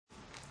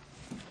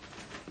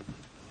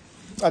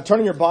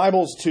Turning your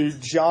Bibles to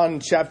John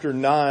chapter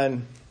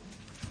 9.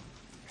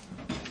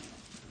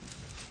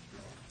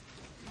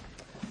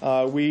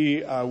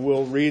 We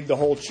will read the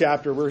whole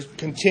chapter. We're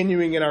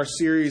continuing in our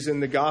series in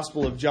the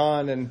Gospel of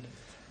John, and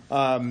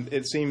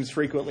it seems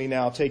frequently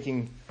now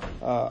taking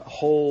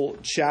whole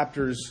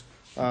chapters,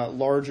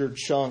 larger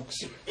chunks.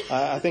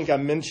 I think I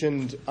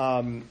mentioned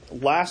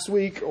last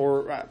week,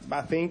 or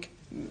I think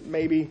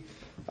maybe...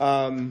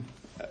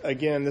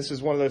 Again, this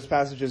is one of those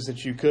passages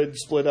that you could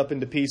split up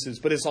into pieces,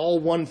 but it's all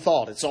one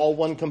thought. It's all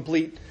one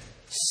complete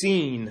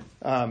scene,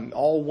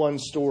 all one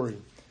story.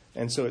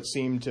 And so it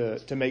seemed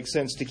to make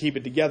sense to keep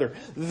it together.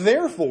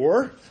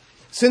 Therefore,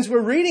 since we're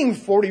reading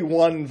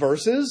 41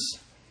 verses,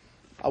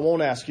 I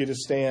won't ask you to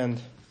stand.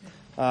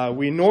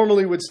 We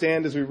normally would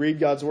stand as we read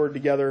God's Word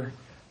together.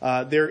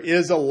 There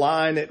is a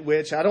line at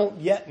which I don't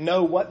yet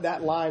know what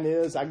that line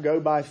is. I go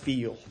by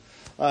feel.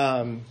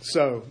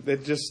 So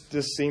it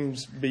just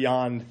seems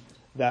beyond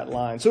that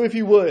line. So if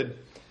you would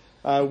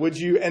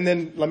you, and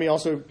then let me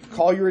also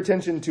call your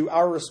attention to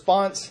our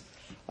response.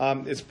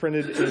 It's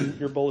printed in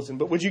your bulletin,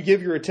 but would you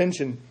give your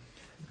attention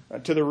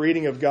to the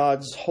reading of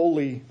God's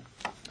holy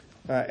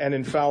and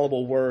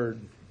infallible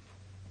word?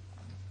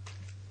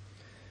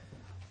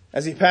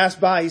 As he passed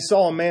by, he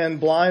saw a man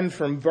blind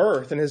from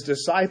birth, and his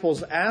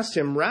disciples asked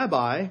him,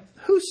 "Rabbi,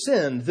 who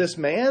sinned, this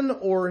man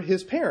or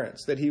his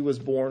parents, that he was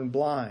born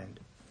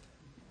blind?"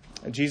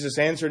 And Jesus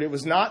answered, "It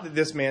was not that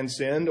this man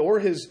sinned or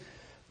his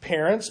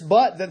parents,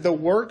 but that the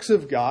works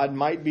of God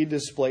might be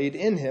displayed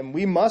in him.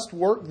 We must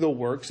work the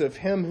works of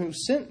him who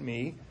sent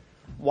me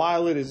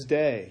while it is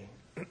day.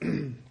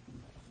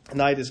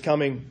 Night is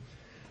coming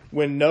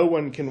when no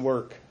one can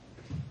work.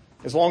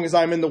 As long as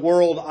I'm in the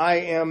world, I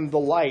am the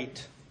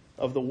light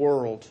of the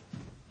world."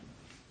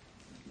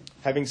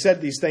 Having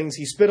said these things,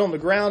 he spit on the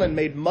ground and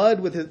made mud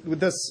with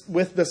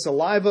the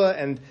saliva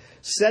and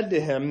said to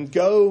him,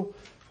 "Go."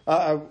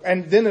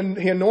 And then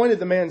he anointed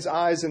the man's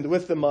eyes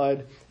with the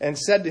mud and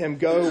said to him,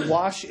 "Go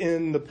wash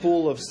in the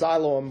pool of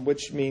Siloam,"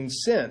 which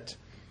means sent.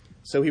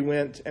 So he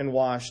went and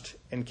washed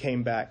and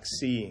came back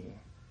seeing.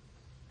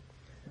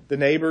 The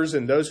neighbors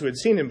and those who had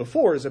seen him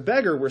before as a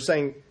beggar were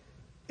saying,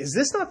 "Is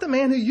this not the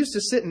man who used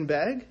to sit and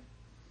beg?"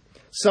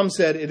 Some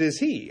said, "It is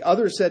he."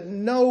 Others said,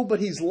 "No,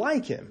 but he's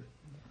like him."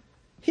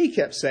 He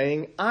kept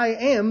saying, "I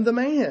am the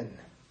man."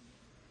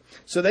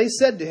 So they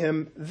said to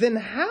him, "Then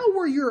how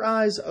were your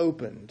eyes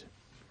opened?"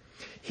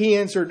 He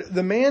answered,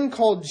 "The man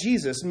called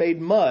Jesus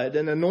made mud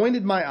and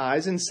anointed my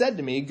eyes and said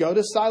to me, 'Go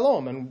to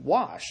Siloam and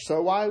wash.'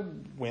 So I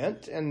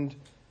went and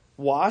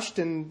washed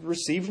and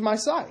received my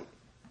sight."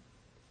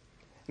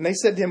 And they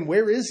said to him,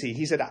 "Where is he?"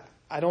 He said,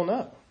 I don't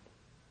know."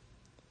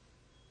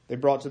 They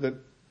brought to the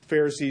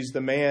Pharisees the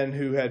man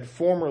who had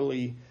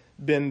formerly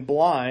been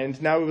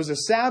blind. Now it was a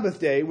Sabbath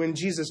day when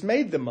Jesus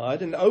made the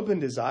mud and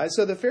opened his eyes.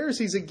 So the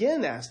Pharisees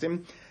again asked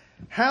him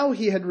how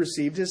he had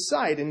received his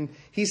sight. And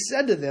he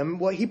said to them,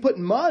 "Well, he put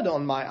mud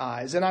on my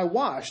eyes, and I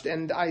washed,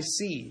 and I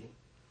see."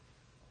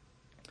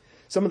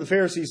 Some of the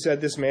Pharisees said,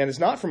 "This man is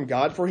not from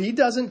God, for he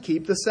doesn't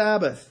keep the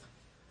Sabbath."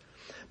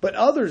 But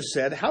others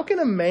said, "How can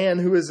a man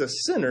who is a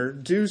sinner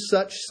do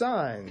such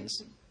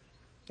signs?"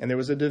 And there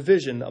was a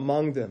division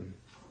among them.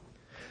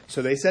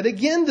 So they said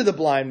again to the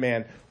blind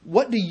man,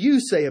 "What do you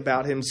say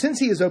about him, since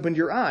he has opened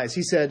your eyes?"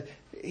 He said,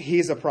 "He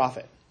is a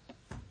prophet."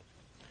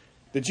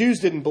 The Jews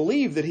didn't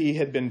believe that he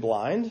had been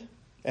blind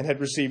and had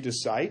received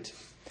his sight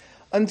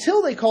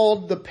until they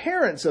called the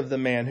parents of the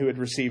man who had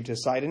received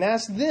his sight and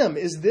asked them,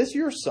 "Is this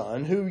your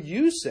son who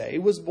you say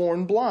was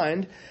born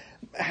blind?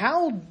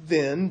 How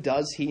then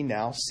does he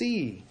now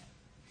see?"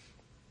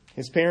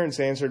 His parents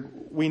answered,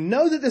 "We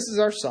know that this is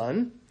our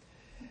son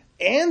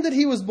and that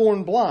he was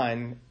born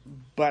blind,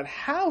 but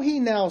how he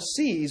now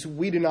sees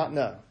we do not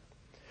know.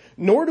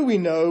 Nor do we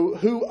know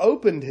who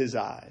opened his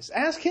eyes.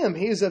 Ask him,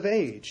 he is of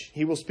age.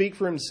 He will speak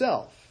for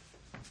himself."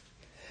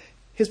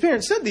 His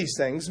parents said these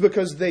things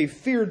because they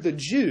feared the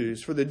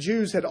Jews, for the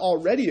Jews had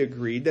already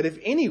agreed that if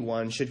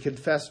anyone should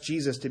confess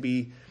Jesus to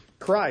be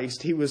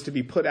Christ, he was to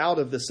be put out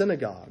of the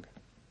synagogue.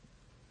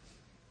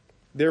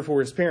 Therefore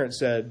his parents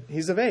said,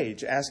 "He's of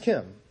age. Ask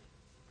him."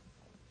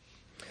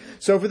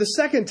 So for the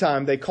second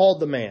time they called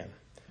the man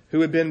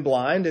who had been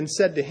blind and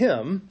said to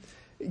him,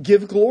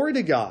 "Give glory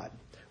to God.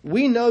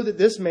 We know that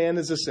this man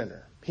is a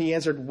sinner." He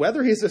answered,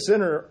 "Whether he's a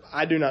sinner,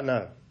 I do not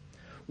know.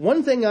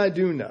 One thing I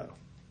do know,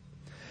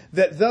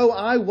 that though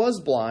I was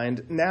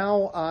blind,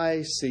 now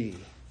I see."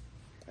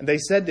 And they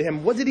said to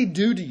him, "What did he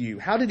do to you?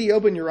 How did he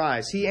open your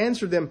eyes?" He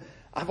answered them,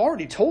 "I've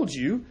already told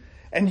you,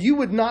 and you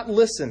would not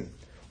listen.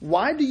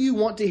 Why do you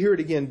want to hear it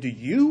again? Do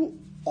you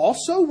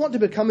also want to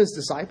become his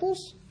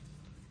disciples?"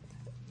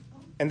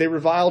 And they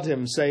reviled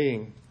him,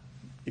 saying,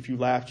 if you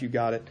laughed, you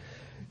got it,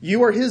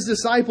 "You are his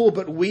disciple,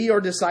 but we are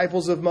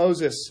disciples of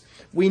Moses.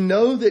 We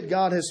know that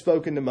God has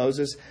spoken to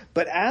Moses,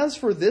 but as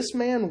for this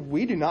man,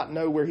 we do not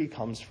know where he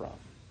comes from."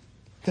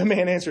 The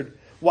man answered,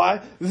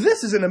 "Why,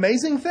 this is an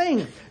amazing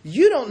thing.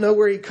 You don't know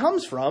where he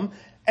comes from,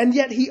 and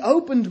yet he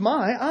opened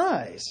my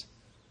eyes.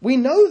 We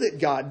know that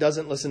God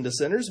doesn't listen to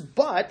sinners,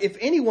 but if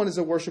anyone is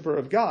a worshiper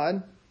of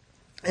God,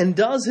 and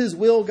does his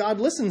will, God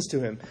listens to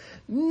him.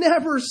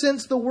 Never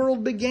since the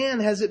world began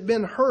has it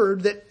been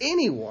heard that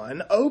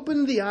anyone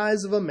opened the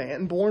eyes of a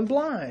man born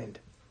blind.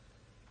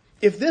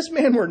 If this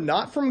man were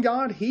not from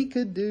God, he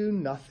could do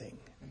nothing.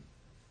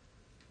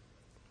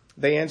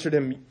 They answered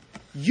him,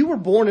 you were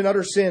born in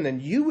utter sin,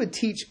 and you would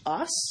teach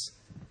us?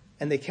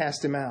 And they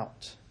cast him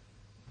out.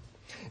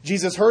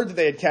 Jesus heard that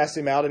they had cast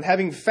him out, and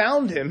having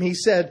found him, he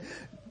said,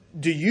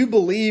 do you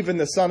believe in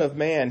the Son of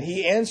Man?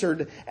 He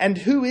answered, and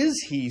who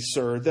is he,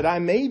 sir, that I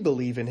may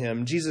believe in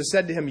him? Jesus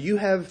said to him, you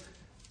have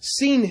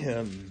seen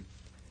him,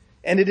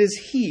 and it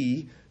is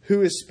he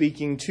who is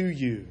speaking to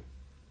you.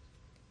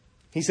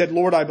 He said,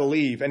 Lord, I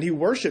believe. And he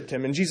worshipped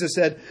him. And Jesus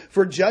said,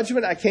 for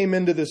judgment I came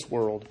into this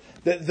world,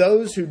 that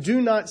those who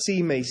do not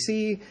see may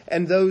see,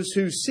 and those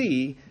who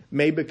see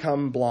may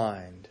become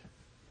blind.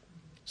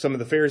 Some of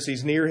the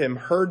Pharisees near him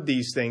heard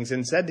these things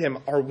and said to him,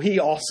 are we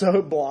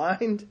also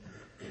blind?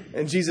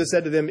 And Jesus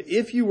said to them,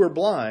 if you were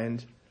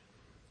blind,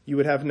 you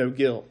would have no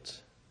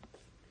guilt.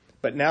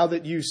 But now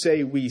that you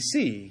say we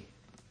see,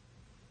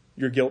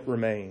 your guilt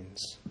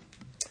remains.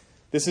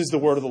 This is the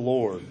word of the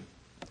Lord.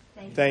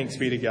 Thanks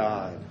be to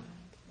God.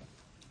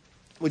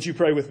 Would you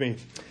pray with me?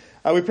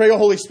 We pray, O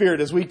Holy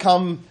Spirit, as we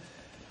come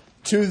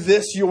to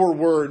this, your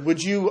word,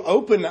 would you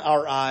open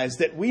our eyes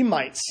that we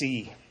might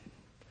see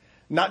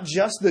not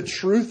just the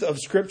truth of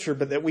Scripture,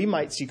 but that we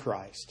might see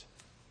Christ.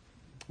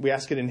 We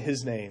ask it in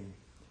his name.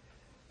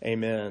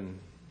 Amen.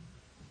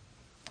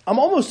 I'm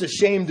almost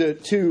ashamed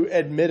to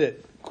admit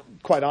it,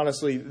 quite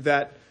honestly,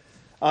 that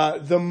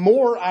the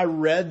more I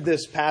read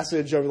this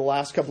passage over the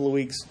last couple of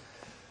weeks,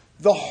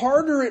 the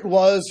harder it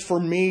was for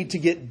me to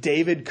get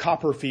David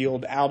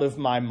Copperfield out of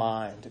my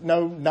mind.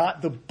 No,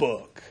 not the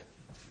book.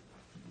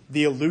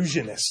 The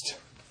Illusionist.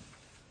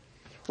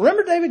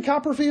 Remember David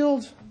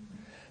Copperfield?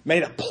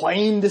 Made a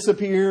plane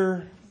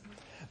disappear.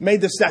 Made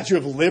the Statue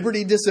of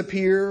Liberty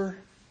disappear.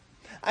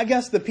 I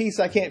guess the piece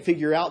I can't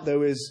figure out,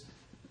 though, is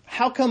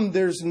how come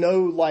there's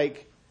no,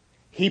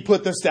 he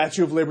put the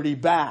Statue of Liberty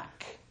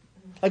back?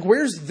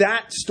 Where's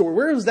that story?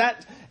 Where is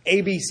that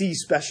ABC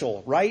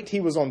special, right? He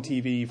was on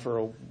TV for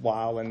a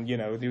while and,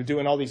 they were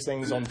doing all these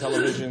things on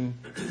television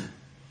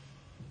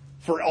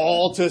for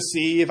all to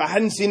see. If I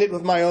hadn't seen it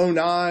with my own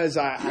eyes,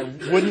 I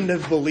wouldn't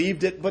have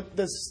believed it. But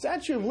the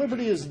Statue of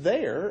Liberty is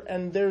there,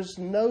 and there's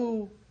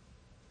no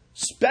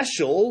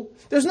special.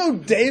 There's no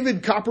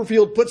David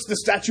Copperfield puts the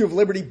Statue of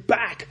Liberty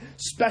back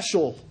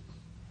special.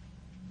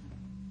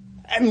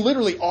 And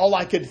literally all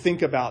I could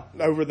think about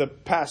over the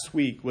past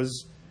week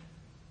was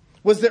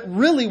that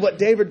really what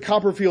David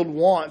Copperfield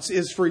wants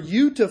is for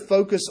you to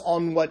focus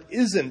on what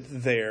isn't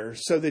there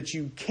so that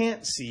you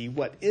can't see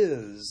what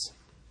is.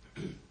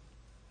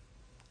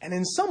 And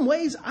in some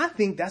ways, I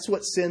think that's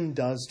what sin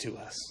does to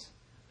us.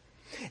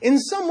 In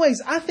some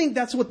ways, I think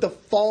that's what the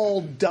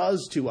fall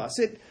does to us.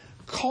 It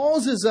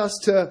causes us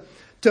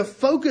to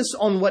focus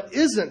on what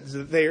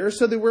isn't there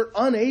so that we're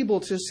unable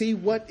to see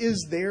what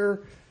is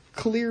there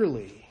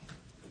clearly.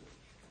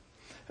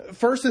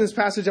 First in this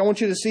passage, I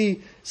want you to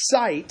see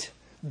sight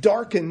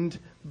darkened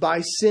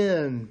by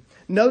sin.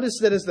 Notice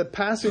that as the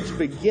passage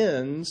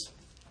begins,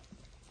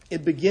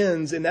 it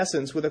begins in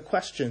essence with a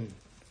question.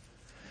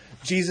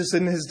 Jesus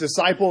and his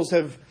disciples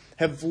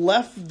have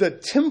left the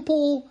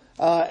temple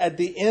at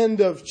the end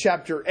of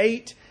chapter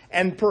 8,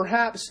 and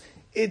perhaps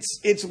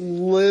it's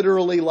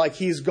literally like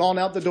he's gone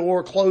out the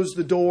door, closed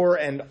the door,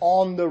 and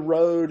on the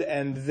road,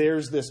 and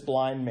there's this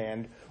blind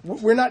man.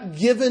 We're not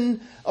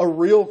given a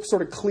real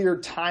sort of clear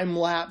time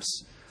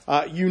lapse.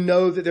 You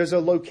know that there's a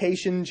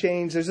location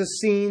change, there's a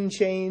scene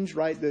change,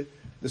 right?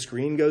 The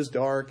screen goes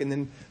dark, and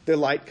then the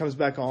light comes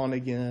back on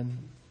again.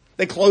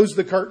 They close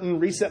the curtain,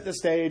 reset the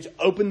stage,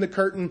 open the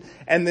curtain,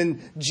 and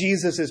then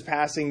Jesus is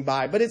passing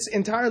by. But it's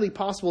entirely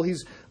possible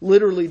he's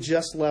literally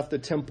just left the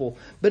temple.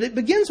 But it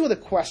begins with a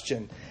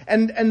question.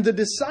 And the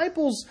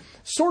disciples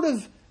sort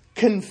of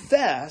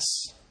confess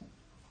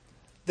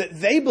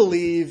that they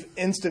believe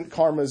instant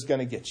karma is going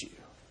to get you.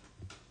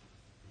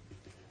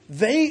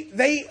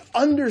 They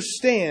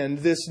understand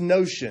this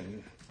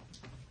notion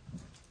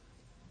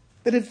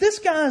that if this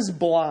guy's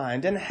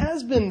blind and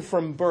has been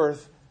from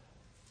birth,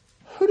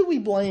 who do we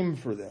blame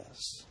for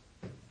this?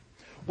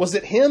 Was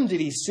it him? Did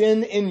he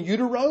sin in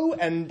utero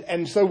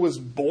and so was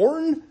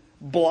born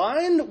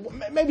blind?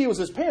 Maybe it was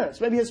his parents.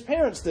 Maybe his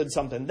parents did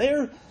something.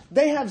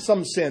 They have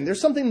some sin.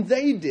 There's something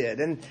they did.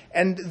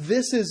 And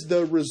this is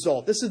the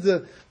result. This is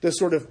the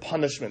sort of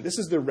punishment. This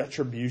is the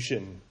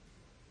retribution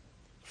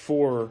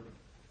for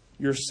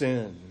your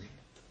sin.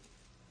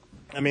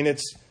 I mean,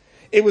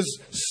 it was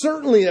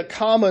certainly a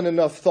common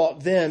enough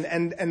thought then.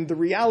 And the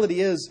reality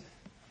is,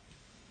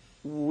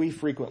 we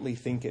frequently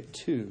think it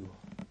too.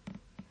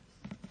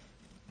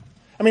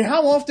 I mean,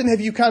 how often have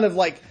you kind of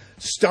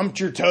stumped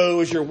your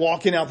toe as you're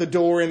walking out the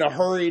door in a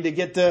hurry to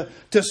get to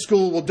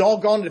school? Well,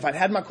 doggone it, if I'd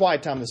had my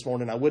quiet time this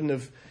morning, I wouldn't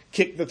have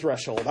kicked the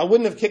threshold. I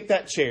wouldn't have kicked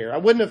that chair. I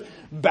wouldn't have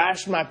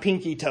bashed my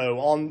pinky toe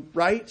on,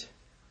 right?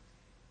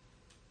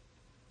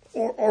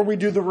 Or we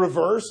do the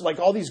reverse,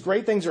 all these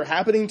great things are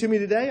happening to me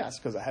today. That's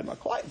because I had my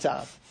quiet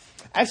time.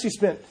 I actually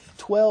spent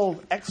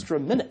 12 extra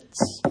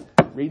minutes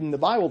reading the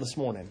Bible this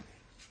morning.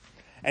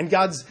 And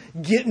God's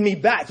getting me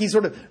back. He's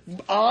sort of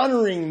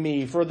honoring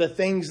me for the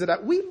things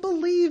that we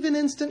believe in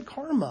instant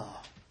karma.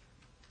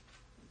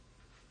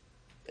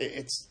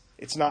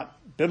 It's not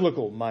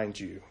biblical, mind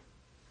you.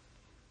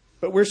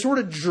 But we're sort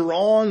of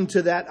drawn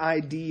to that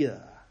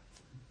idea.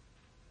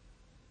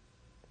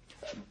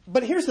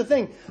 But here's the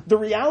thing. The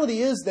reality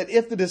is that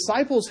if the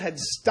disciples had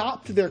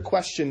stopped their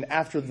question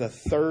after the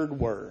third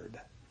word,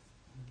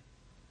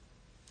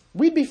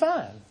 we'd be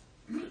fine.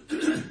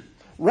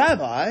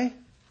 Rabbi,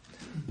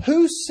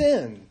 who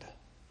sinned?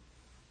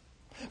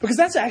 Because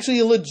that's actually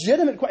a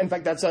legitimate question. In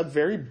fact, that's a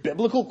very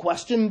biblical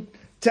question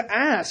to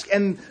ask.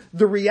 And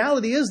the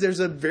reality is there's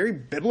a very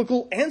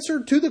biblical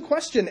answer to the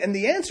question. And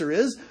the answer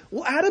is,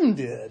 well, Adam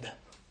did.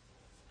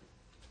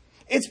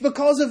 It's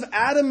because of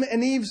Adam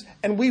and Eve's,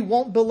 and we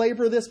won't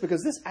belabor this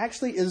because this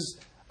actually is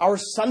our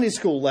Sunday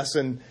school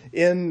lesson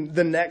in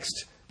the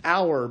next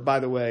hour, by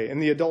the way, in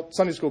the adult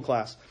Sunday school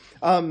class.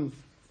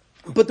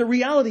 But the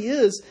reality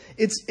is,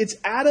 it's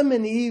Adam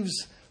and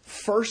Eve's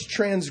first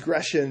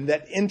transgression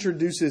that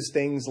introduces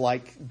things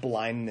like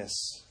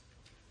blindness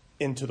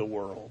into the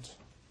world.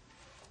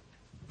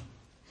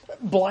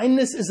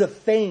 Blindness is a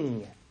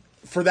thing.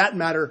 For that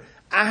matter,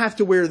 I have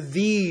to wear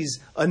these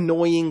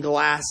annoying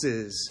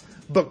glasses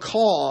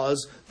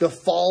because the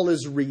fall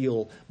is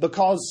real,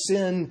 because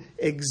sin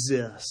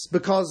exists,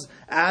 because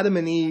Adam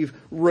and Eve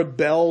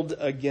rebelled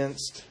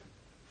against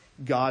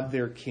God,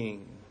 their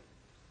King.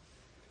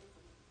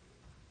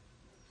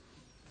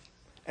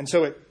 And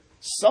so at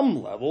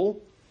some level,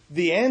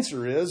 the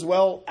answer is,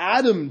 well,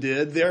 Adam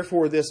did,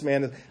 therefore this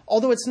man is.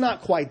 Although it's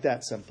not quite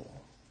that simple.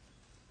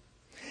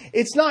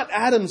 It's not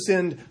Adam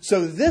sinned,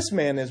 so this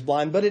man is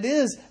blind, but it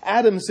is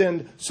Adam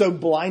sinned, so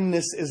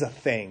blindness is a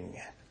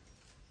thing.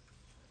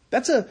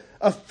 That's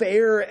a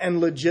fair and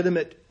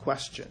legitimate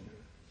question.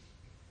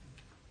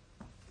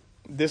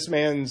 This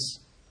man's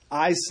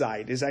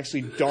eyesight is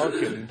actually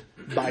darkened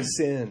by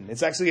sin.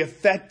 It's actually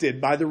affected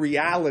by the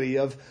reality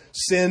of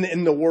sin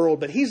in the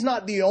world. But he's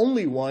not the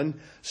only one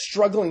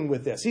struggling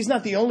with this. He's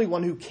not the only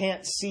one who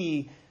can't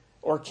see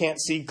or can't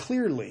see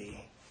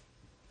clearly.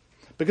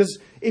 Because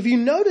if you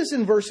notice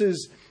in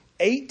verses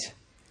 8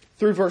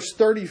 through verse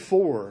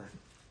 34,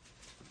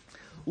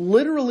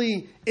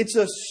 literally it's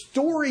a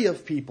story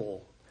of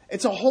people.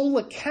 It's a whole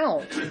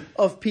account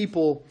of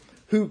people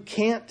who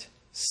can't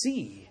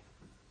see.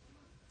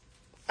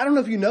 I don't know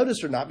if you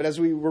noticed or not, but as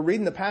we were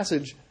reading the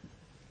passage,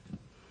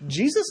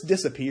 Jesus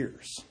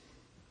disappears.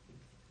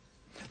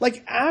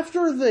 Like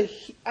after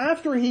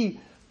he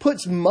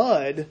puts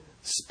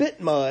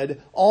spit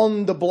mud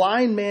on the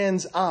blind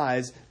man's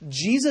eyes,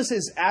 Jesus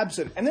is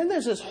absent. And then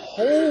there's this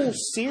whole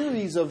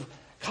series of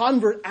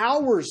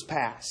hours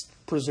passed,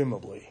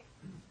 presumably.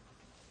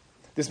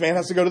 This man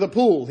has to go to the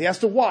pool. He has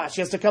to wash.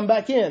 He has to come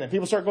back in. And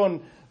people start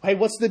going, hey,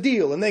 what's the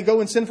deal? And they go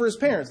and send for his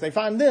parents. They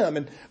find them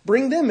and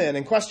bring them in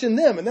and question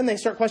them. And then they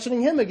start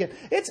questioning him again.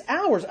 It's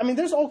hours. I mean,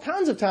 there's all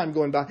kinds of time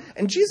going by.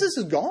 And Jesus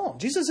is gone.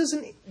 Jesus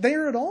isn't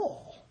there at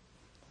all.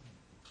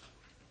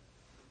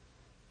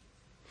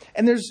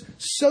 And there's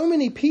so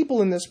many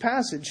people in this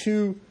passage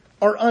who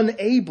are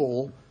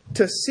unable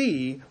to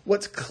see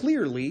what's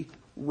clearly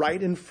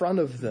right in front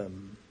of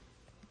them.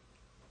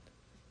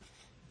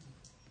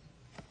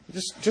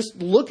 Just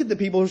look at the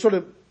people who are sort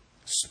of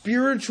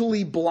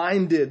spiritually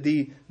blinded.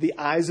 The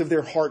eyes of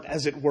their heart,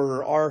 as it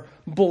were, are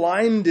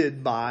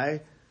blinded by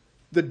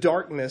the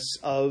darkness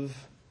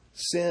of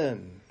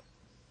sin.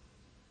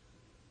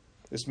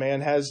 This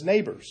man has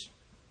neighbors.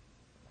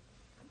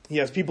 He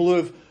has people who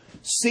have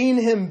seen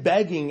him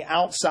begging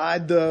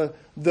outside the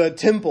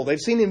temple. They've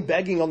seen him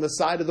begging on the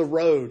side of the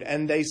road.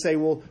 And they say,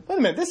 well, wait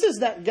a minute, this is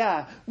that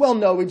guy. Well,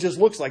 no, he just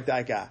looks like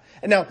that guy.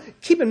 And now,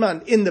 keep in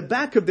mind, in the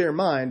back of their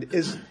mind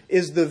is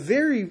the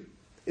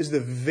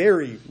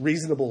very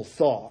reasonable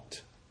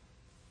thought.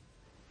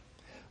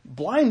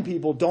 Blind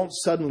people don't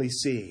suddenly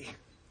see.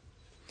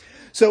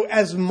 So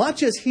as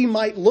much as he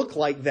might look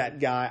like that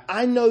guy,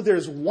 I know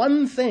there's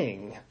one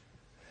thing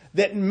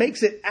that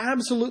makes it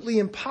absolutely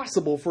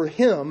impossible for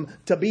him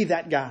to be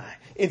that guy.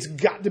 It's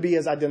got to be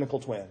his identical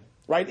twin,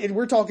 right?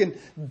 We're talking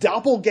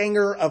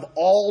doppelganger of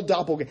all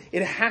doppelgangers.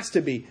 It has to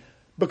be,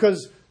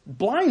 because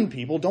blind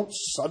people don't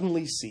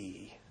suddenly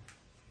see.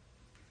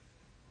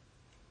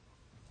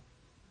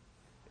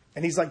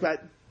 And he's like, but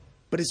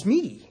it's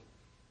me.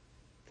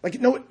 Like,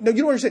 no, you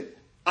don't understand.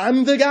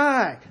 I'm the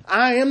guy.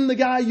 I am the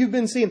guy you've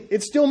been seeing.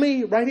 It's still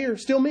me right here,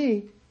 still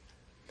me.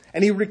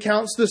 And he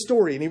recounts the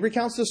story. And he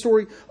recounts the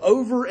story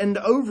over and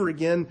over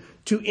again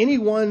to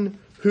anyone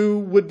who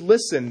would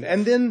listen.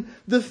 And then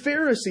the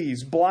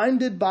Pharisees,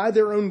 blinded by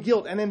their own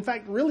guilt, and in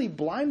fact, really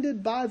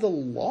blinded by the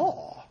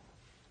law,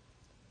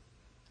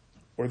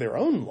 or their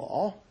own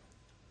law.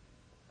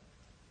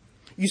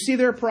 You see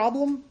their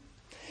problem?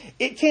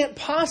 It can't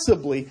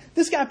possibly,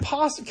 this guy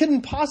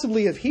couldn't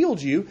possibly have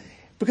healed you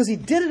because he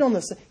did it on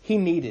the, he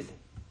needed.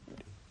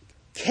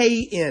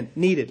 K-N,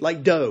 needed,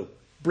 like dough.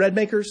 Bread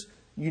makers,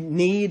 you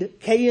need,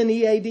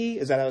 K-N-E-A-D,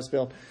 is that how it's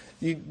spelled?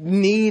 You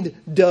knead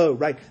dough,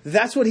 right?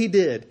 That's what he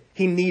did.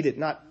 He kneaded,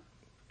 not...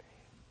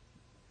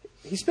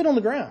 He spit on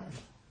the ground.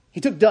 He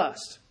took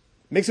dust,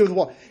 mixed it with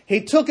water.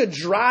 He took a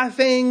dry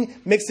thing,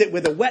 mixed it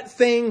with a wet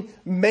thing,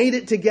 made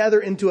it together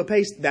into a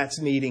paste. That's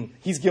kneading.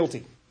 He's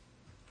guilty.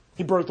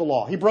 He broke the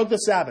law. He broke the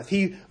Sabbath.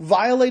 He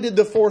violated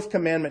the fourth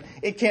commandment.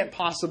 It can't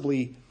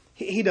possibly...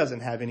 He doesn't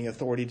have any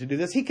authority to do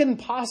this. He couldn't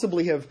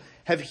possibly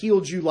have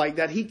healed you like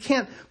that. He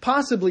can't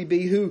possibly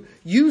be who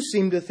you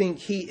seem to think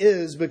he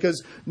is,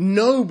 because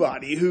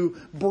nobody who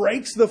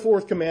breaks the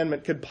fourth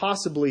commandment could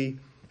possibly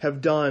have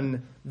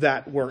done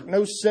that work.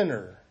 No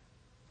sinner,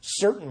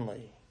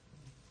 certainly.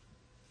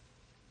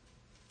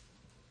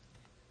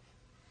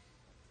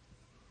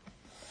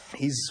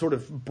 He's sort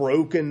of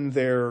broken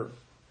their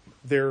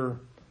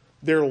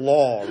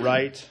law,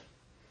 right?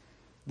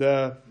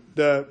 The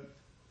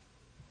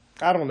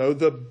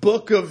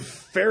book of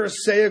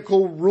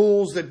Pharisaical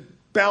rules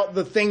about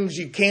the things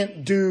you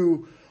can't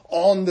do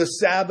on the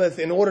Sabbath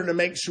in order to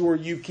make sure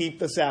you keep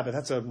the Sabbath.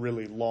 That's a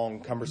really long,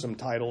 cumbersome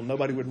title.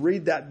 Nobody would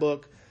read that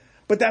book,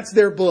 but that's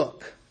their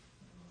book,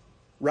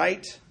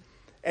 right?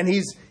 And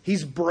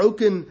he's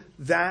broken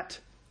that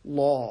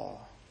law.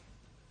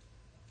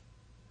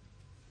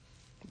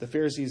 The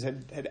Pharisees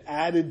had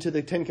added to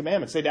the Ten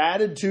Commandments. They'd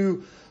added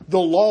to the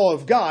law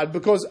of God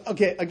because,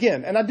 okay,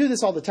 again, and I do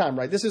this all the time,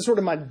 right? This is sort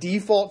of my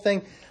default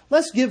thing.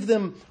 Let's give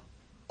them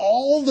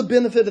all the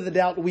benefit of the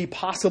doubt we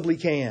possibly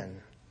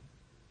can.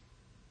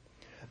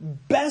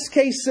 Best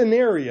case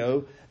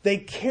scenario, they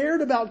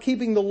cared about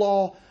keeping the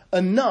law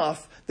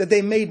enough that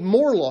they made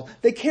more law.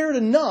 They cared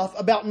enough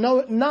about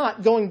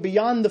not going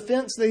beyond the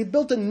fence. They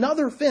built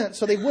another fence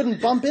so they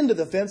wouldn't bump into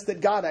the fence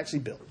that God actually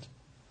built.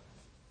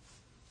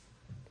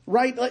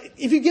 Right? Like,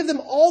 if you give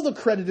them all the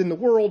credit in the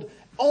world,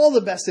 all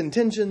the best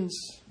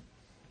intentions,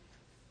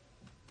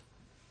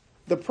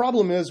 the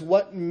problem is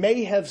what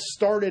may have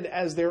started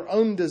as their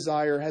own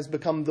desire has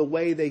become the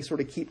way they sort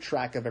of keep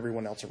track of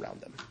everyone else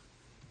around them.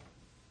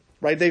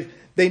 Right?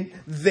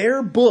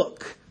 Their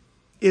book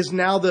is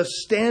now the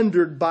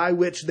standard by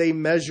which they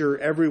measure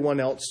everyone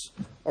else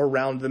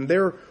around them.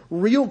 Their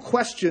real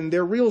question,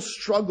 their real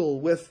struggle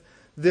with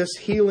this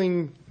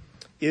healing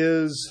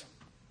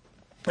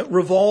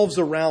revolves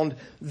around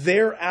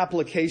their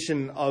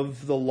application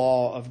of the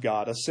law of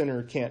God. A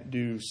sinner can't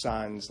do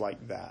signs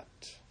like that.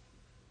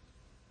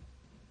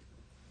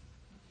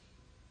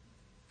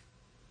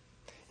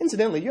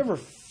 Incidentally, you ever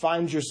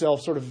find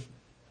yourself sort of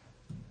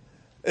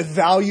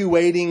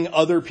evaluating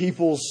other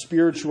people's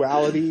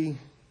spirituality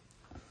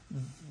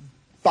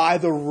by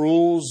the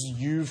rules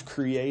you've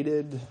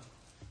created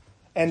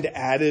and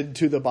added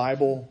to the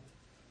Bible?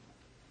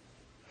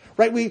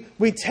 Right?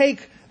 We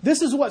take...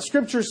 This is what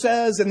Scripture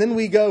says, and then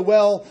we go,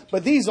 well,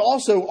 but these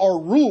also are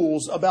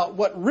rules about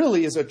what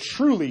really is a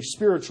truly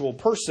spiritual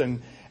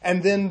person,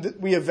 and then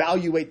we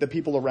evaluate the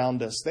people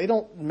around us. They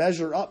don't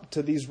measure up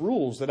to these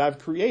rules that I've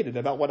created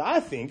about what I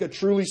think a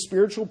truly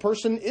spiritual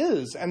person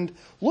is and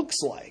looks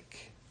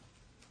like.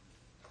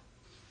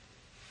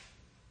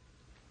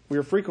 We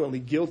are frequently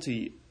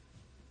guilty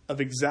of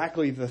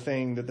exactly the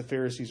thing that the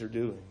Pharisees are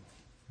doing.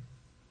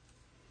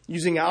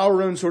 Using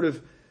our own sort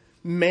of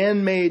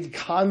man-made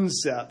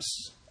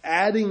concepts,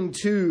 adding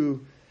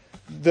to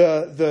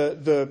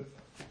the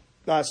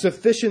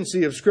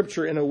sufficiency of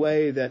Scripture in a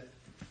way that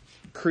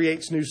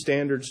creates new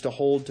standards to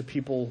hold to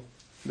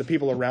the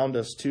people around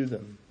us to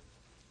them.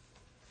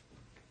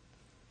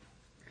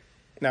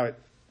 Now,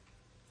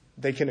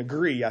 they can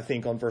agree, I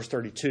think, on verse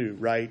 32,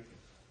 right?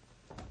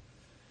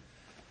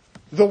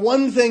 The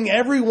one thing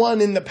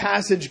everyone in the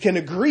passage can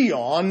agree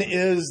on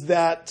is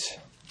that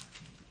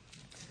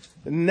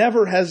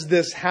never has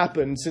this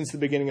happened since the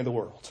beginning of the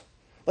world.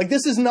 Like,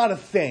 this is not a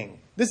thing.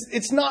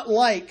 It's not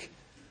like,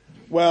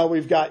 well,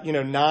 we've got,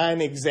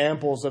 9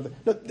 examples of it.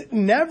 No,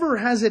 never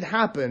has it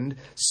happened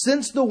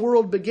since the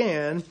world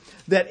began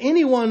that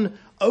anyone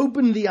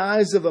opened the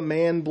eyes of a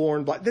man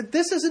born blind. That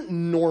this isn't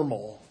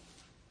normal.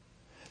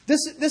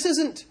 This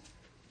isn't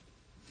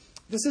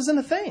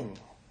a thing.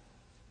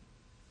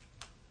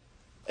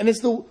 And it's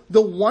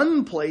the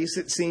one place,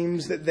 it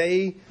seems, that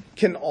they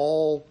can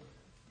all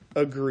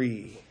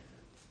agree.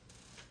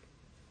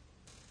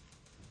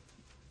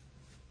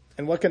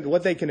 And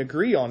what they can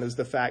agree on is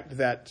the fact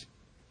that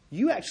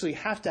you actually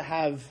have to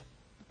have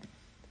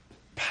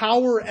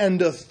power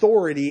and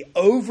authority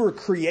over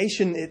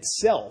creation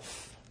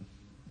itself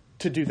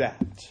to do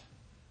that.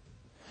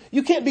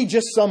 You can't be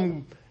just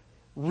some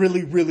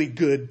really, really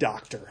good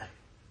doctor.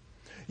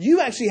 You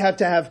actually have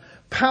to have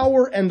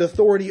power and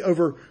authority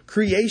over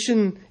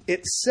creation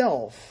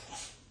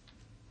itself.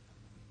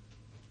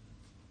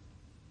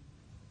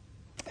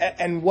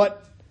 And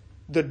what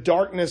the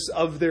darkness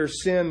of their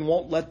sin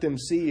won't let them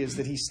see is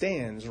that he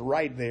stands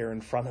right there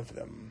in front of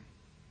them.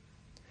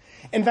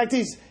 In fact,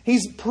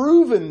 he's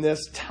proven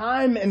this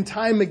time and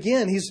time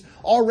again. He's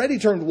already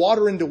turned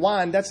water into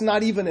wine. That's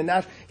not even a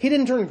natural... He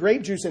didn't turn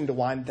grape juice into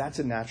wine. That's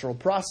a natural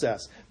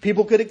process.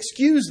 People could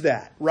excuse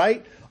that,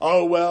 right?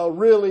 Oh, well,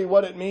 really,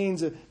 what it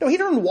means... No, he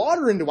turned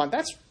water into wine.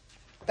 That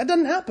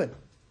doesn't happen.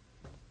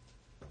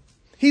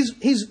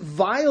 He's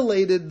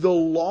violated the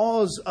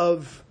laws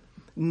of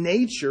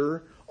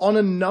nature on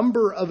a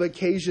number of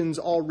occasions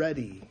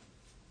already.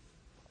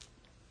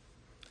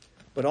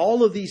 But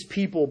all of these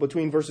people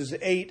between verses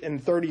 8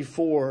 and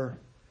 34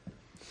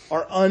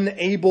 are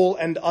unable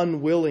and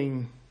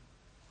unwilling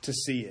to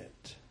see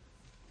it.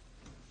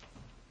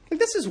 And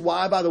this is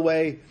why, by the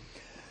way,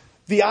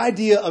 the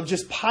idea of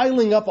just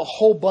piling up a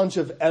whole bunch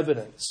of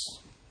evidence,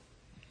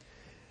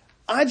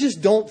 I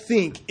just don't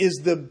think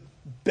is the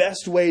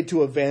best way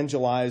to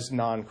evangelize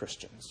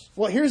non-Christians.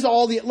 Well, here's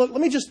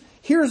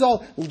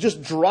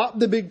just drop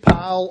the big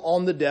pile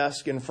on the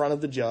desk in front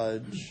of the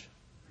judge.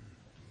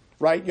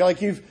 Right?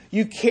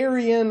 You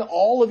carry in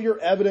all of your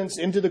evidence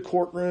into the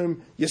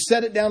courtroom, you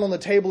set it down on the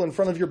table in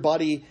front of your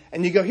buddy,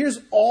 and you go, here's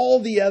all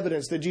the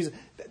evidence that Jesus...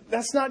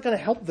 That's not going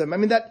to help them. I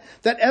mean, that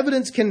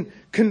evidence can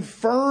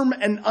confirm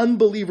an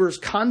unbeliever's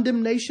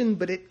condemnation,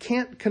 but it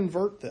can't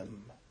convert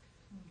them.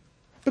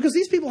 Because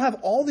these people have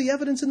all the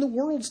evidence in the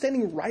world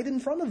standing right in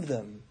front of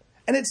them.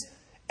 And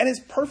it's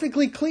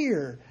perfectly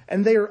clear,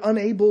 and they are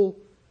unable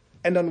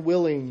and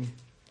unwilling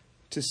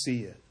to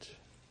see it.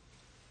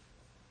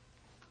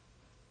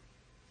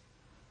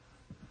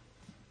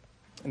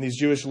 And these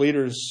Jewish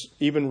leaders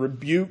even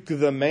rebuke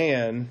the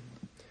man.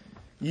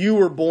 You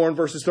were born,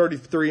 verses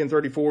 33 and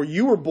 34,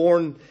 you were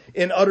born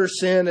in utter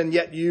sin, and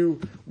yet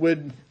you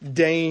would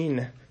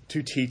deign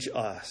to teach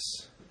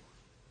us.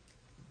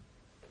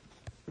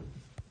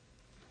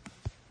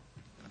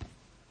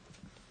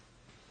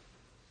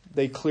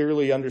 They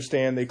clearly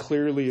understand, they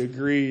clearly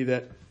agree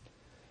that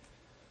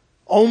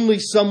only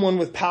someone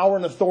with power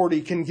and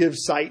authority can give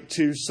sight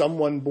to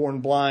someone born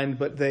blind,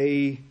 but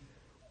they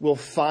will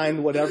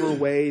find whatever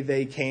way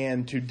they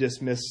can to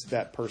dismiss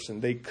that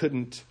person. They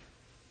couldn't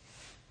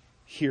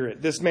hear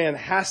it. This man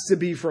has to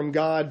be from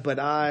God, but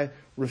I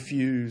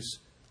refuse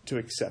to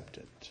accept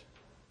it.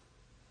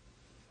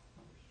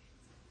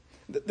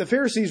 The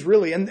Pharisees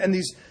really, and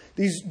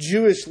these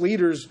Jewish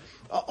leaders,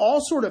 all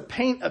sort of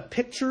paint a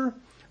picture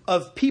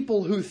of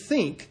people who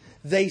think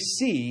they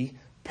see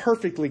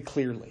perfectly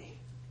clearly.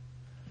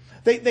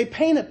 They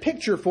paint a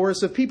picture for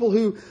us of people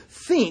who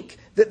think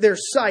that their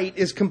sight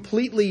is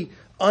completely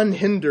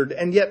unhindered,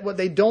 and yet what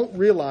they don't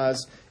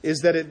realize is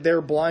that they're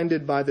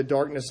blinded by the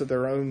darkness of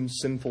their own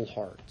sinful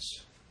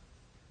hearts.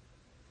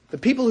 The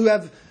people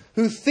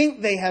who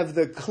think they have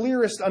the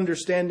clearest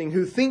understanding,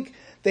 who think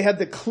they have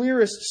the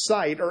clearest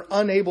sight, are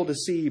unable to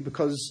see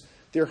because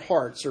their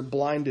hearts are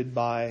blinded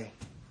by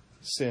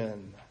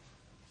sin.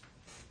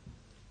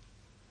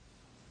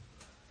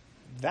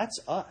 That's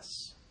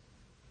us.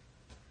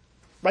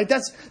 Right?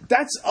 That's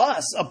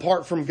us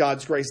apart from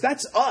God's grace.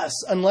 That's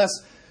us unless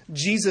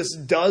Jesus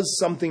does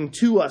something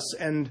to us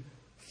and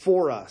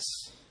for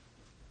us.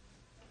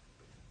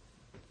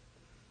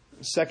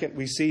 Second,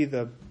 we see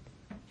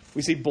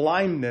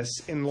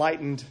blindness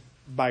enlightened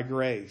by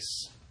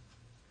grace.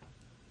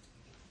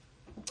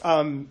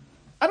 I don't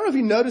know if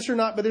you noticed or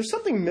not, but there's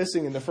something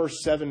missing in the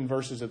first 7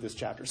 verses of this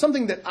chapter.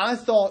 Something that I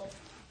thought,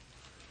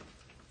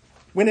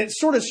 when it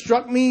sort of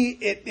struck me,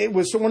 it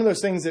was one of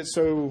those things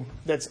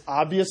that's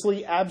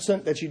obviously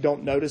absent that you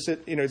don't notice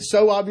it. You know, it's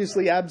so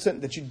obviously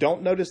absent that you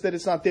don't notice that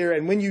it's not there.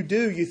 And when you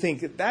do, you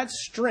think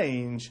that's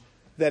strange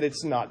that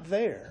it's not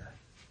there.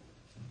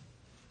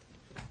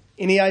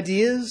 Any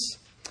ideas?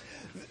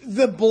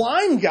 The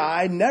blind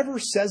guy never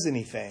says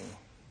anything.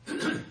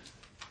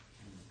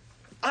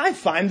 I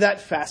find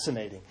that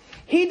fascinating.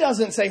 He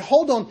doesn't say,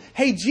 hold on,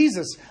 hey,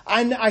 Jesus,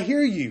 I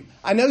hear you.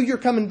 I know you're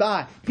coming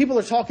by. People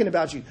are talking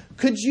about you.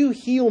 Could you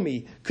heal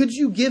me? Could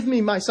you give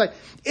me my sight?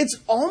 It's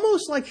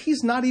almost like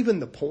he's not even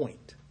the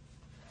point.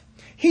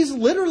 He's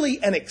literally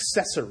an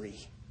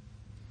accessory.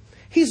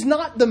 He's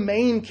not the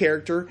main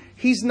character.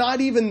 He's not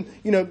even,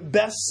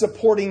 best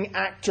supporting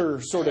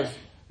actor sort of.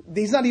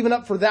 He's not even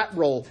up for that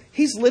role.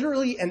 He's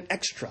literally an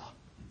extra.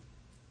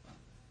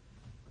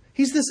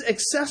 He's this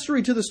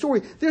accessory to the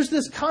story. There's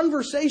this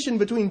conversation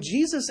between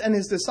Jesus and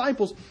his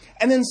disciples,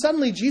 and then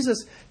suddenly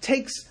Jesus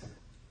takes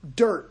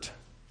dirt,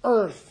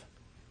 earth,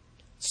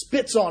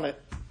 spits on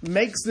it,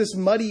 makes this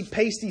muddy,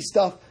 pasty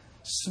stuff,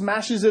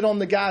 smashes it on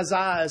the guy's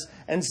eyes,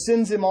 and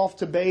sends him off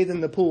to bathe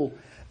in the pool.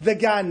 The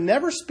guy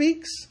never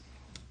speaks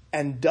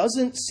and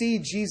doesn't see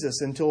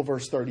Jesus until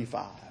verse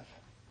 35.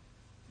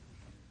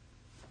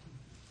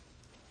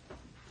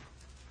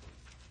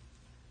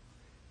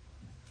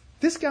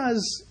 This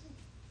guy's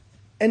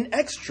an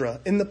extra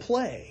in the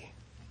play.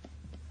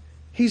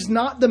 He's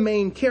not the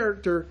main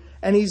character,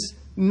 and he's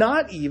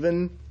not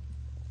even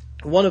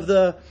one of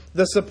the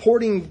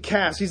supporting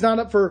cast. He's not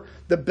up for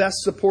the best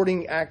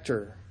supporting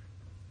actor.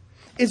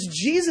 It's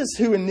Jesus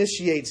who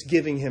initiates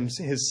giving him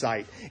his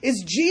sight.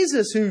 It's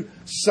Jesus who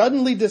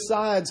suddenly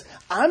decides,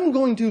 I'm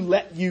going to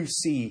let you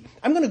see.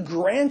 I'm going to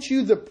grant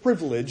you the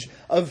privilege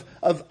of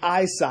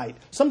eyesight.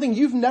 Something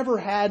you've never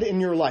had in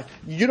your life.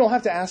 You don't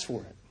have to ask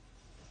for it.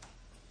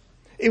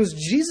 It was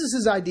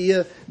Jesus'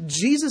 idea.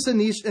 Jesus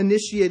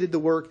initiated the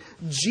work.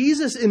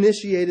 Jesus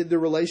initiated the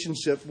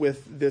relationship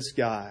with this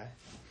guy.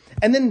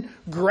 And then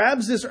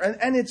grabs this,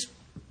 and it's,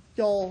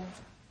 y'all,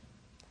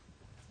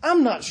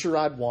 I'm not sure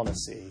I'd want to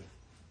see.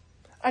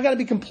 I got to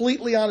be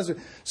completely honest with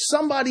you.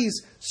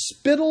 Somebody's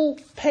spittle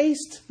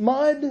paste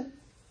mud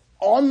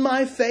on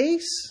my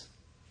face.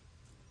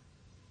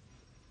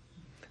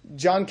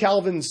 John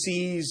Calvin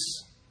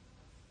sees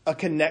a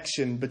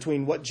connection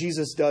between what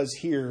Jesus does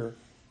here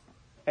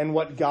and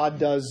what God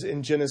does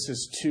in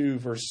Genesis 2,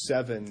 verse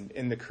 7,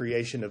 in the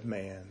creation of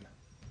man.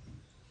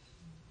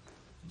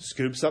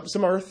 Scoops up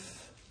some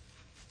earth,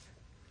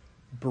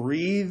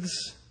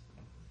 breathes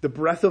the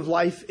breath of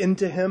life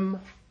into him,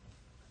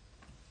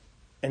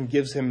 and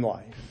gives him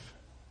life.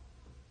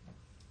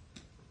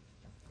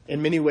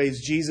 In many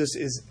ways, Jesus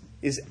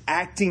is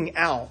acting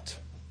out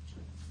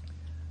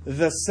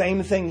the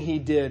same thing he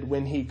did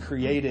when he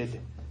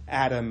created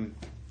Adam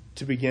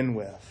to begin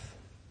with.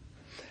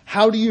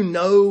 How do you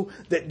know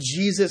that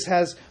Jesus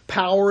has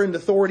power and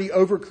authority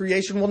over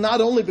creation? Well,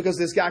 not only because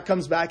this guy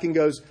comes back and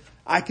goes,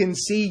 I can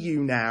see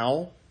you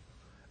now,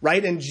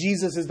 right? And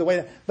Jesus is the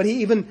way, but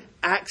he even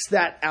acts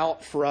that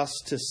out for us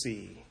to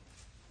see.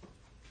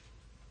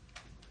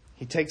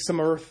 He takes some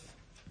earth,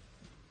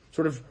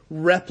 sort of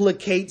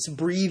replicates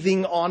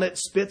breathing on it,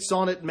 spits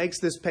on it,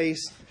 makes this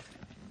paste.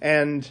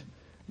 And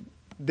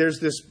there's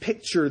this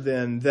picture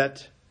then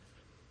that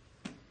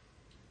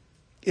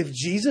if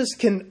Jesus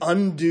can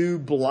undo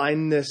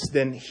blindness,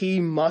 then he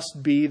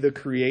must be the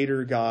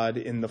creator God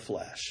in the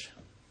flesh.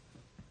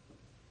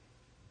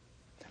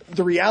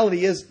 The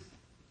reality is,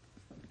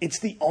 it's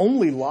the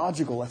only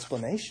logical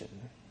explanation.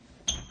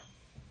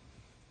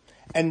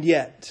 And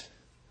yet,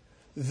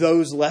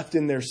 those left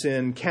in their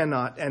sin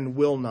cannot and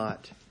will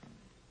not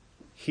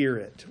hear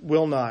it,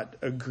 will not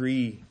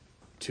agree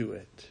to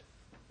it.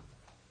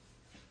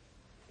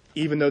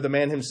 Even though the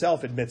man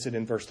himself admits it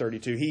in verse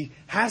 32. He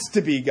has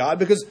to be God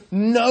because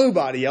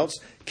nobody else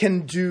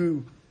can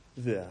do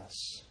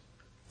this.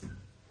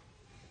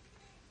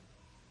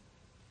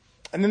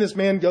 And then this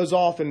man goes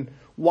off and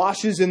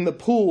washes in the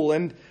pool.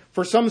 And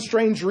for some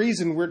strange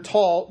reason, we're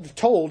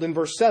told in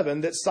verse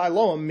 7 that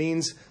Siloam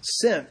means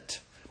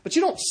sent. But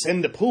you don't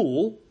send a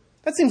pool.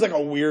 That seems like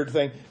a weird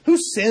thing. Who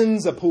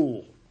sends a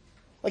pool?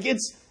 Like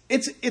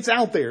it's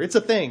out there. It's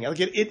a thing. Like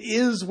it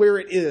is where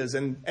it is,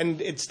 and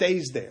it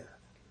stays there.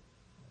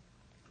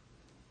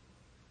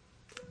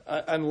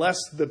 Unless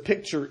the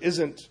picture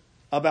isn't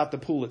about the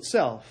pool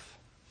itself,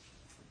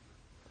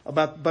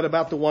 but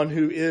about the one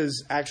who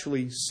is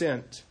actually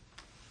sent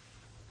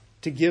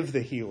to give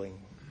the healing,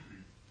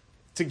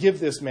 to give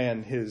this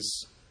man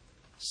his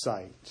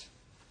sight.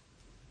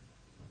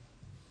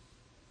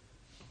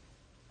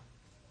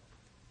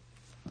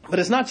 But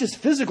it's not just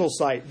physical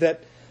sight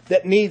that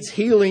needs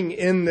healing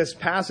in this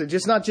passage.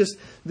 It's not just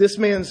this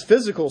man's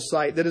physical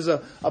sight that is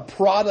a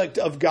product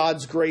of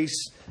God's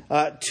grace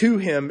to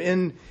him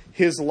in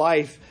his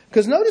life.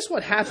 Because notice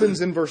what happens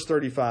in verse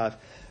 35.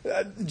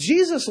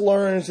 Jesus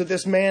learns that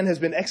this man has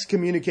been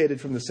excommunicated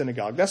from the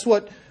synagogue. That's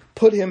what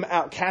put him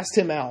out, cast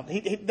him out.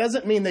 It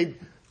doesn't mean they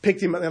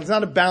picked him up. It's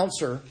not a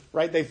bouncer,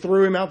 right? They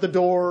threw him out the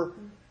door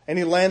and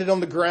he landed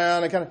on the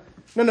ground.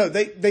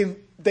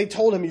 They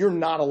told him, you're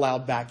not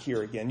allowed back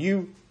here again.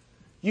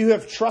 You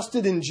have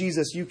trusted in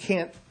Jesus.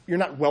 You're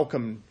not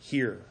welcome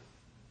here.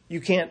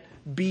 You can't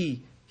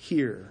be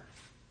here.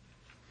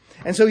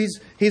 And so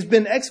he's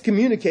been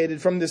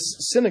excommunicated from this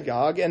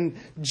synagogue, and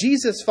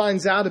Jesus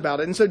finds out about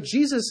it. And so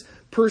Jesus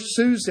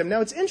pursues him.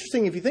 Now, it's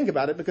interesting if you think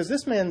about it, because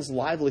this man's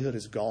livelihood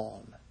is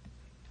gone.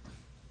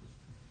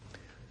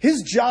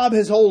 His job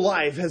his whole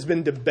life has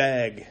been to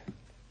beg.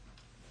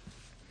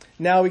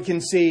 Now we can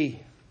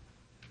see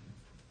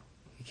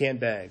he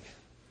can't beg.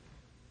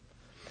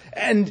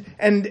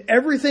 And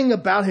everything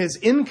about his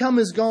income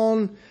is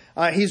gone.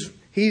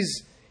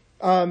 He's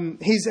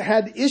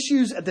had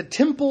issues at the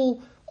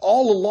temple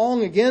all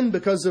along, again,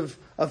 because of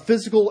a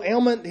physical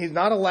ailment. He's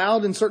not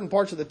allowed in certain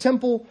parts of the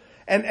temple.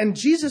 And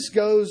Jesus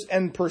goes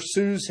and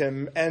pursues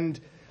him and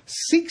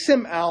seeks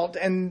him out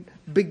and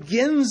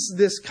begins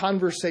this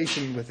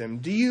conversation with him.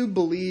 Do you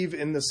believe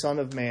in the Son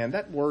of Man?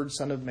 That word,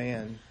 Son of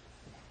Man,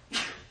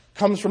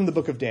 comes from the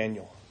book of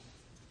Daniel.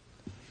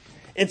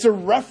 It's a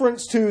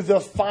reference to the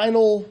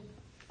final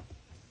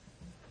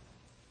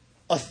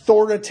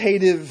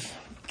authoritative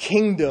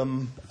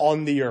kingdom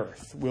on the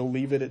earth. We'll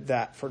leave it at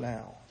that for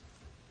now.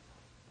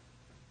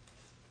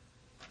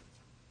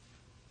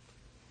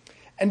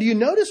 And do you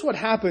notice what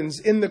happens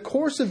in the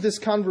course of this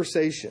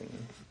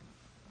conversation?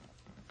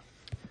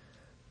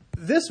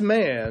 This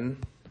man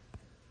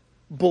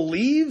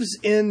believes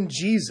in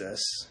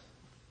Jesus,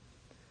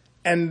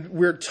 and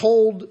we're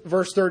told,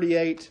 verse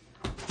 38,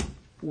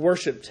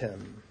 worshipped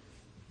him.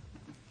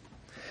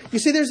 You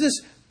see, there's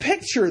this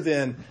picture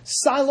then.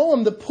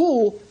 Siloam, the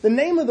pool, the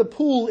name of the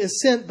pool is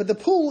sent, but the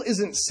pool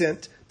isn't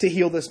sent to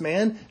heal this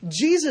man.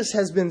 Jesus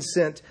has been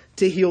sent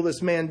to heal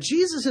this man.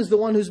 Jesus is the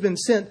one who's been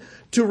sent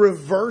to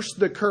reverse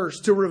the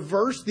curse, to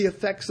reverse the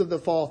effects of the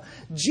fall.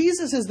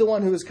 Jesus is the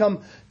one who has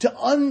come to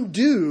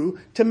undo,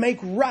 to make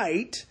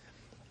right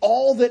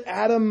all that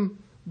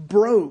Adam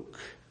broke.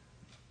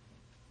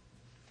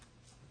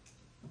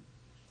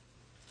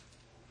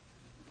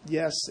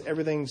 Yes,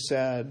 everything's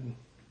sad.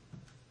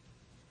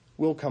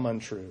 will come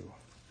untrue.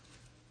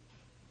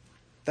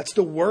 That's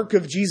the work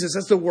of Jesus.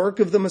 That's the work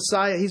of the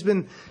Messiah. He's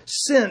been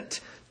sent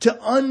to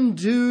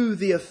undo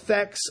the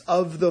effects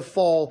of the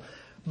fall,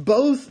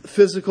 both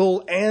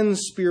physical and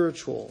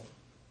spiritual.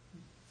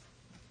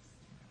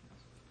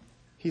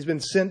 He's been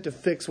sent to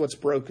fix what's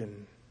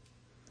broken,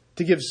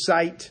 to give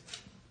sight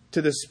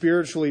to the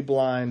spiritually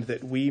blind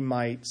that we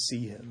might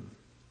see him.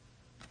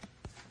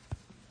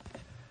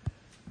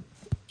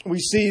 We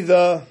see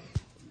the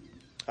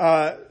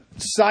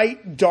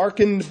sight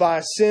darkened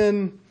by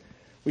sin.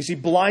 We see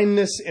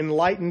blindness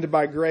enlightened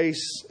by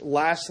grace.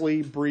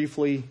 Lastly,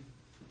 briefly,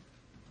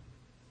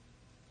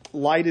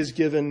 light is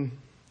given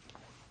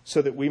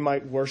so that we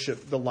might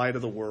worship the light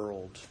of the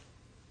world.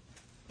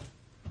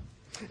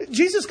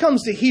 Jesus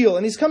comes to heal,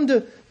 and he's come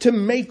to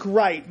make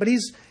right, but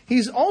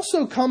he's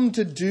also come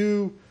to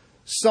do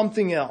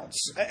something else.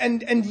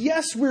 And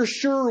yes, we're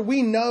sure,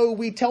 we know,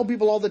 we tell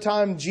people all the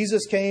time,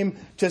 Jesus came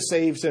to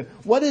save sinners.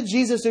 What did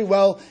Jesus do?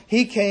 Well,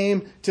 he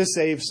came to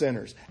save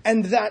sinners.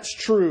 And that's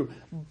true.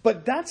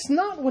 But that's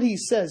not what he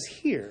says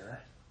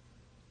here.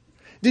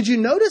 Did you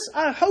notice?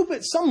 I hope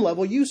at some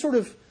level you sort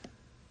of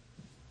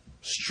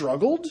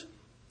struggled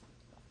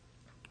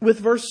with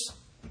verse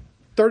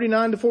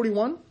 39 to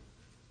 41.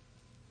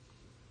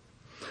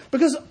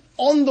 Because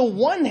on the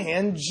one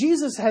hand,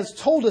 Jesus has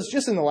told us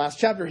just in the last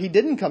chapter he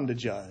didn't come to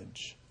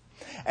judge.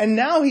 And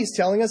now he's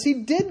telling us he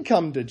did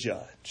come to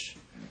judge.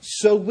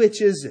 So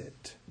which is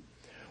it?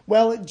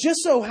 Well, it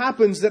just so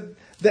happens that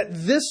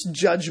this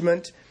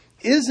judgment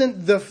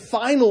isn't the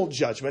final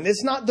judgment.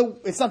 It's not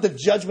the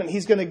judgment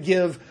he's going to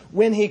give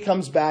when he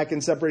comes back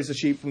and separates the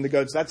sheep from the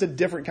goats. That's a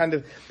different kind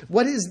of...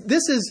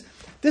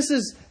 This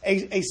is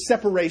a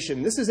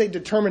separation. This is a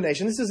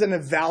determination. This is an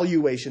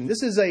evaluation.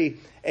 This is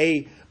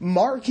a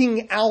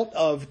marking out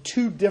of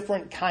two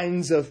different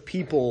kinds of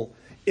people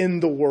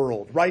in the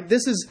world, right?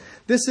 This is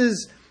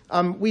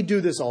we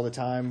do this all the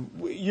time.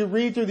 You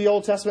read through the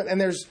Old Testament and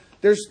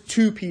there's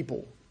two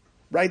people,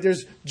 right?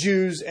 There's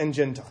Jews and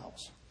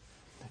Gentiles.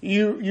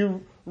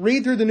 You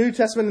read through the New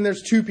Testament and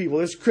there's two people.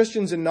 There's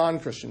Christians and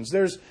non-Christians.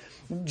 There's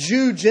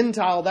Jew,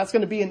 Gentile. That's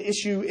going to be an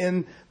issue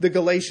in the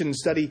Galatian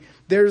study.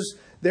 There's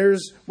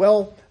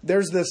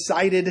the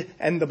sighted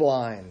and the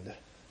blind.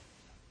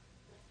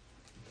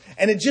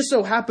 And it just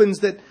so happens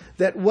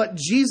that what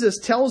Jesus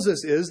tells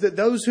us is that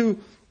those who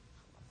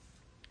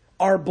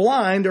are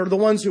blind are the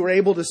ones who are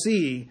able to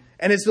see.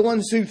 And it's the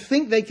ones who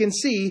think they can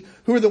see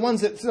who are the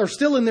ones that are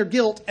still in their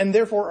guilt and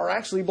therefore are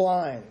actually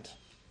blind.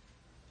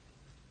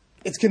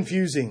 It's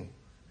confusing.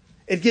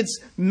 It gets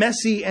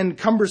messy and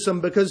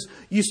cumbersome because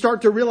you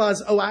start to realize,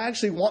 I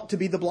actually want to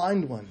be the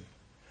blind one.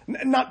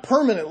 Not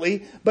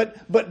permanently,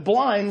 but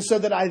blind so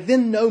that I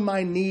then know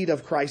my need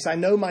of Christ. I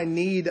know my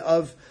need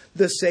of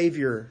the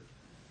Savior.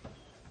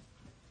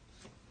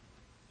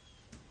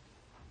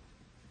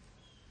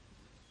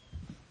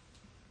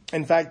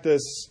 In fact,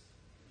 this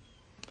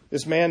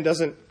man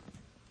doesn't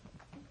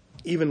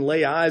even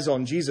lay eyes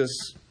on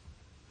Jesus,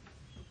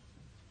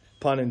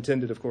 pun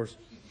intended, of course,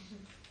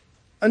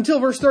 until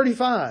verse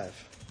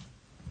 35.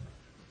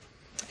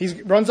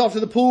 He runs off to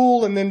the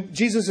pool, and then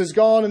Jesus is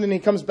gone, and then he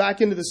comes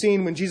back into the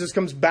scene when Jesus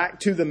comes back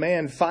to the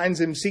man, finds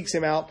him, seeks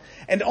him out,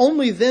 and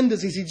only then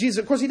does he see Jesus.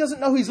 Of course, he doesn't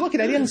know who he's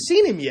looking at. He hasn't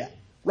seen him yet,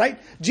 right?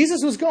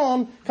 Jesus was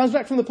gone, comes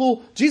back from the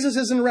pool. Jesus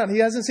isn't around. He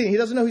hasn't seen him. He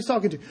doesn't know who he's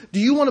talking to. Do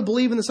you want to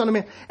believe in the Son of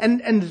Man?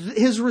 And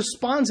his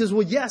response is,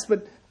 well, yes,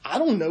 but I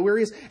don't know where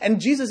he is. And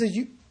Jesus says,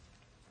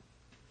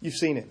 you've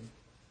seen him.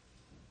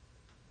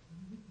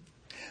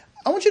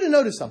 I want you to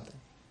notice something.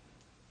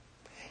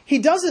 He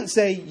doesn't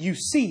say you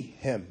see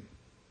him.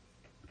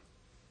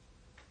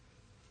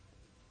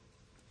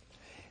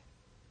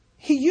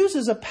 He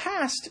uses a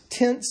past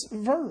tense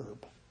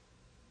verb.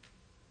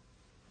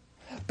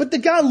 But the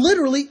guy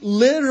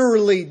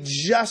literally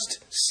just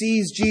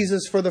sees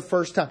Jesus for the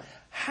first time.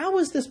 How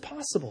is this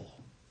possible?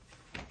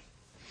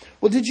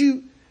 Well, did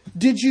you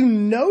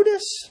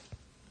notice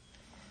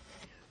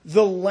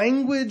the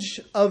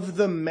language of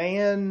the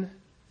man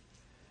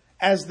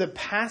as the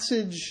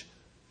passage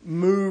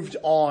moved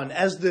on,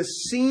 as the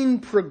scene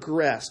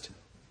progressed?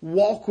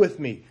 Walk with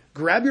me.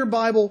 Grab your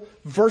Bible,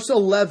 verse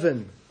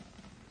 11.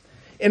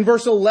 In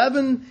verse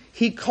 11,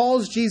 he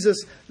calls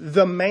Jesus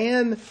the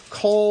man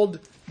called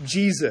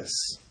Jesus.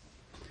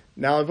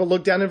 Now, if we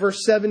look down in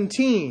verse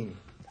 17,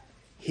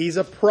 he's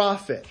a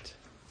prophet.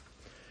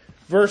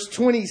 Verse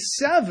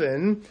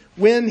 27,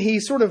 when he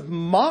sort of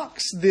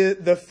mocks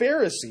the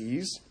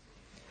Pharisees,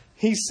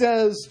 he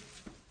says,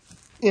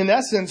 in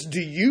essence,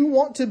 do you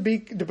want to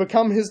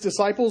become his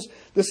disciples?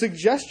 The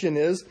suggestion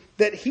is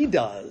that he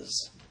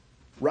does,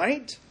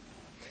 right?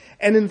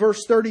 And in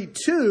verse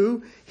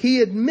 32,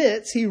 he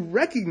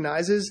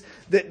recognizes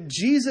that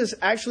Jesus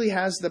actually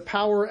has the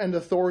power and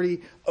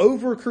authority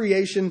over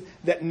creation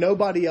that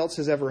nobody else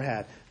has ever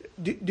had.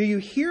 Do you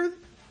hear?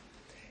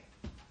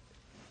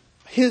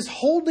 His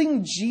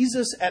holding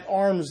Jesus at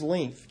arm's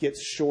length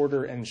gets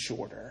shorter and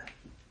shorter.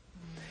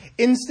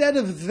 Instead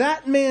of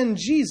that man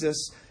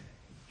Jesus,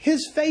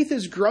 his faith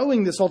is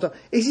growing this whole time.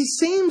 He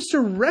seems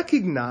to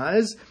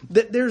recognize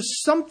that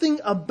there's something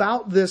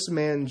about this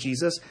man,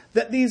 Jesus,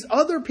 that these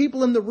other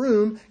people in the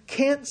room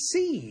can't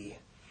see.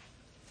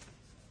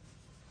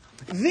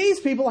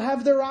 These people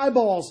have their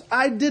eyeballs.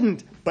 I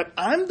didn't. But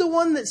I'm the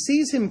one that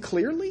sees him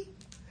clearly?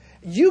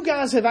 You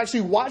guys have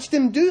actually watched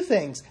him do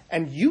things,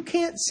 and you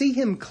can't see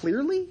him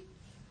clearly?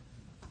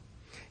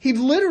 He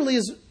literally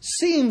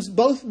seems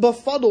both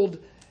befuddled,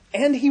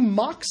 and he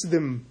mocks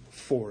them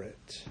for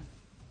it.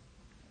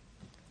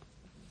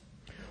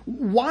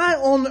 Why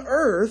on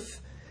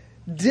earth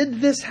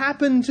did this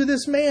happen to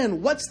this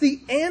man? What's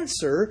the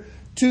answer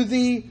to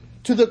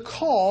the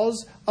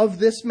cause of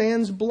this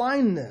man's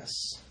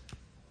blindness?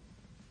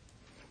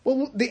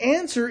 Well, the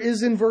answer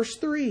is in verse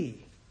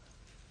 3.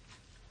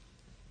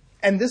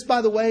 And this,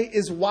 by the way,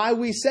 is why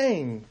we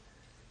sang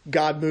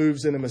God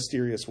moves in a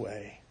mysterious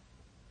way.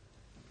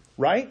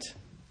 Right?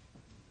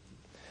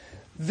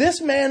 This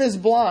man is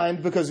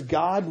blind because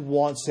God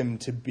wants him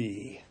to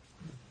be.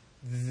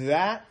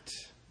 That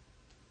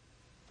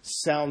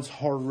sounds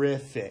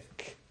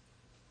horrific,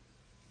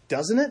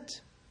 doesn't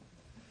it?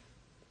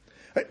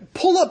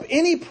 Pull up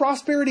any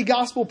prosperity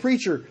gospel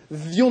preacher.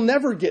 You'll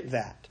never get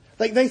that.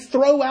 Like, they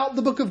throw out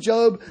the book of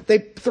Job. They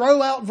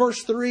throw out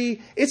verse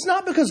 3. It's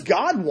not because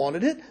God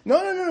wanted it.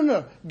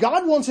 No.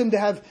 God wants him to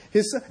have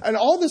his, and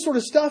all this sort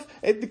of stuff.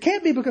 It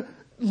can't be because,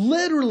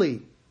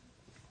 literally,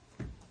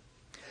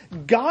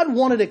 God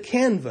wanted a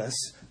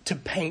canvas to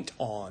paint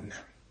on.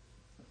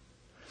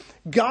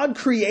 God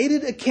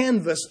created a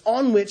canvas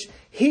on which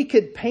he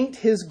could paint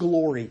his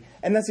glory.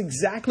 And that's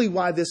exactly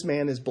why this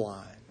man is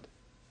blind.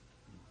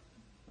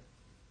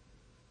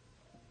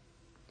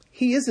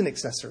 He is an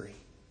accessory.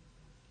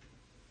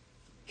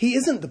 He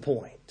isn't the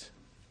point.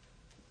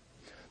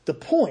 The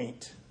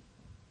point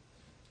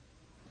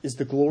is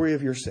the glory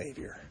of your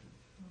Savior.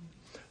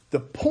 The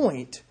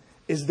point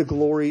is the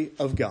glory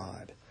of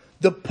God.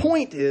 The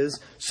point is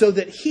so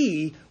that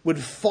he would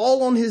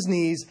fall on his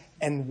knees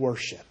and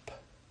worship.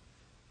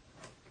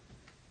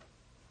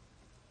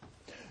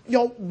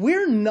 Y'all,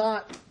 we're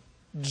not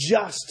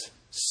just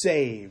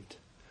saved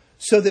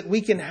so that we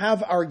can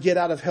have our get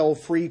out of hell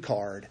free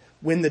card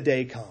when the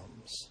day comes.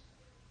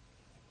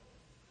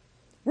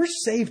 We're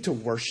saved to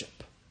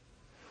worship.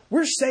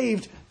 We're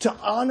saved to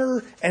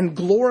honor and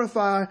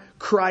glorify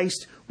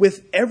Christ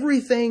with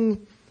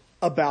everything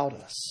about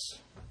us.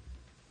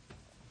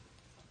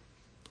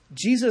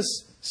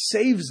 Jesus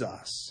saves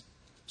us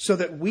so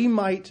that we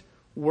might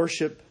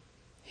worship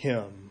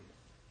him.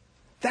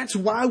 That's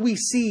why we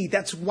see.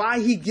 That's why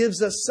he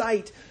gives us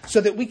sight, so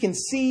that we can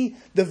see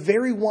the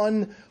very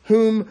one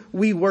whom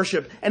we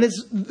worship. And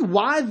it's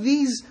why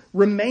these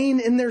remain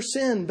in their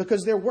sin,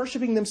 because they're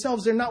worshiping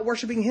themselves. They're not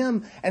worshiping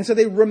him. And so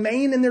they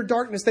remain in their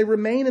darkness. They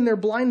remain in their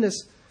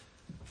blindness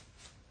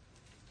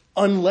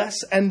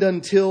unless and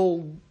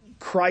until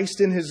Christ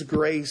in his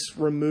grace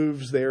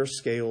removes their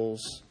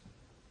scales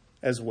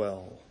as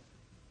well.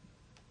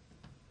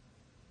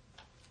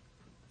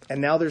 And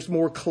now there's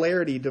more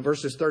clarity to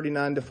verses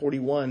 39 to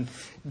 41.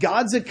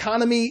 God's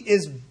economy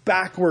is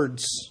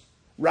backwards,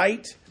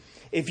 right?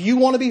 If you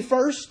want to be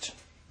first,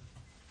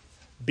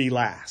 be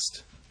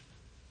last.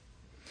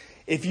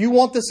 If you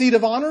want the seat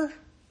of honor,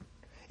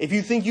 if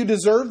you think you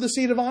deserve the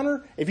seat of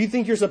honor, if you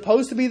think you're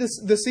supposed to be the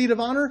seat of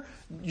honor,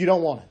 you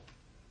don't want it.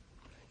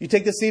 You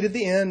take the seat at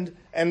the end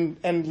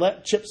and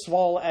let chips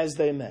fall as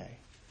they may.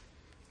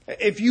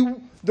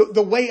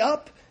 The way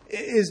up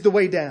is the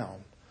way down.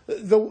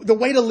 The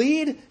way to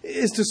lead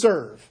is to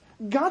serve.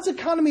 God's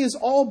economy is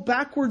all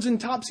backwards and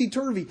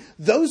topsy-turvy.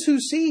 Those who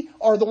see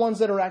are the ones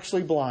that are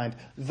actually blind.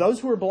 Those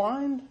who are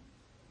blind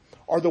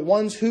are the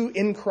ones who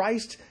in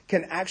Christ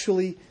can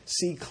actually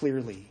see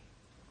clearly.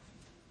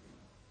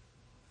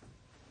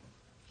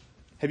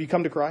 Have you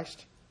come to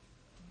Christ?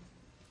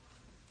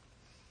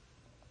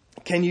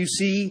 Can you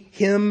see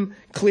him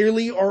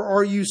clearly, or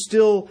are you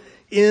still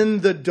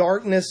in the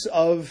darkness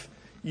of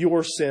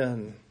your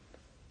sin?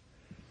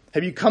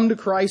 Have you come to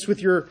Christ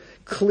with your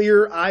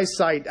clear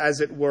eyesight,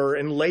 as it were,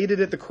 and laid it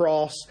at the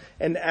cross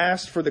and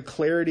asked for the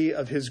clarity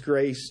of his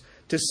grace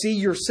to see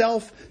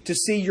yourself, to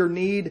see your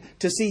need,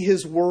 to see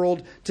his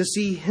world, to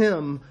see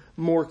him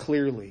more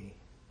clearly?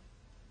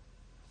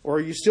 Or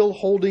are you still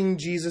holding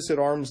Jesus at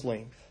arm's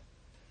length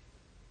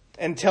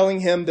and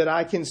telling him that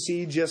I can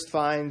see just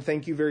fine,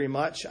 thank you very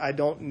much, I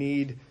don't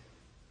need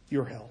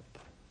your help?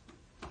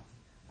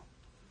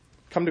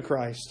 Come to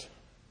Christ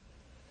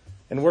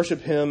and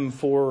worship him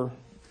for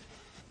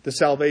the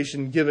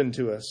salvation given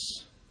to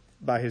us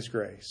by his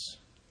grace.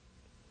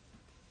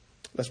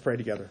 Let's pray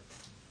together.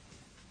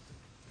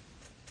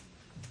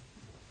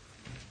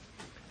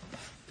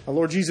 Our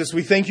Lord Jesus,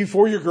 we thank you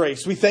for your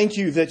grace. We thank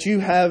you that you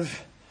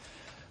have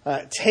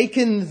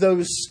taken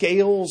those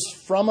scales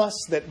from us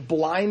that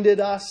blinded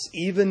us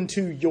even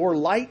to your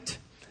light,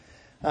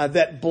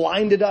 that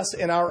blinded us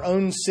in our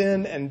own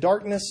sin and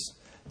darkness,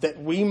 that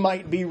we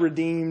might be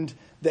redeemed,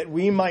 that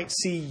we might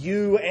see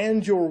you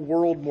and your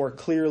world more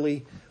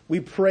clearly. We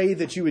pray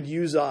that you would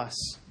use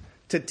us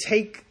to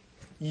take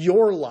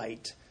your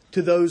light,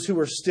 to those who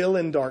are still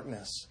in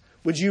darkness.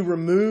 Would you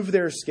remove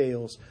their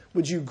scales?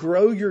 Would you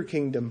grow your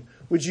kingdom?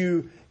 Would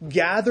you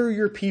gather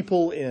your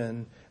people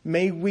in?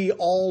 May we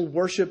all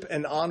worship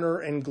and honor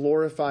and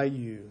glorify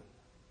you.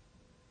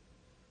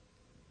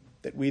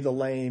 That we, the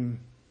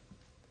lame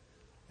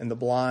and the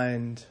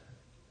blind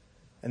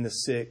and the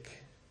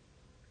sick,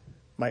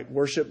 might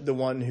worship the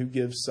one who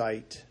gives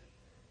sight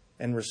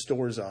and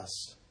restores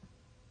us.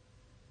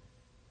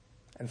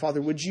 And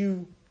Father, would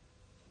you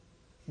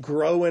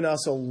grow in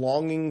us a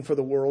longing for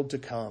the world to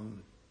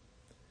come,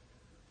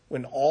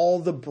 when all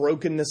the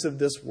brokenness of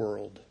this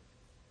world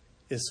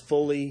is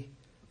fully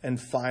and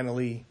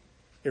finally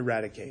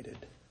eradicated.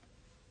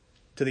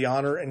 To the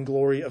honor and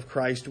glory of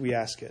Christ we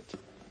ask it.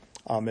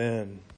 Amen.